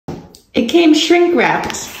It came shrink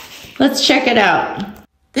wrapped. Let's check it out.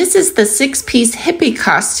 This is the 6-piece hippie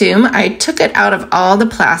costume. I took it out of all the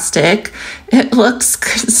plastic. It looks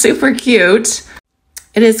super cute.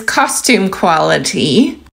 It is costume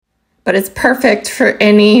quality, but it's perfect for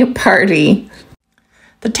any party.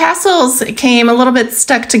 The tassels came a little bit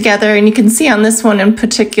stuck together, and you can see on this one in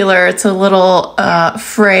particular, it's a little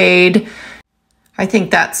frayed. I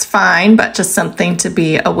think that's fine, but just something to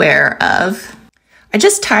be aware of. I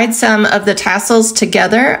just tied some of the tassels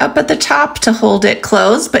together up at the top to hold it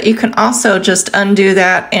closed, but you can also just undo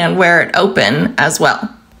that and wear it open as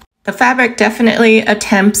well. The fabric definitely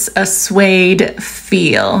attempts a suede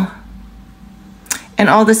feel, and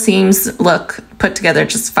all the seams look put together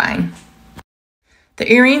just fine. The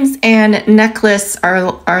earrings and necklace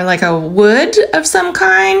are like a wood of some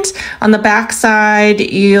kind. On the back side,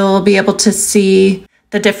 you'll be able to see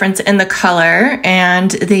the difference in the color,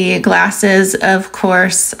 and the glasses, of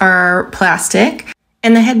course, are plastic.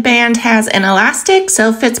 And the headband has an elastic,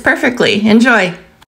 so fits perfectly. Enjoy!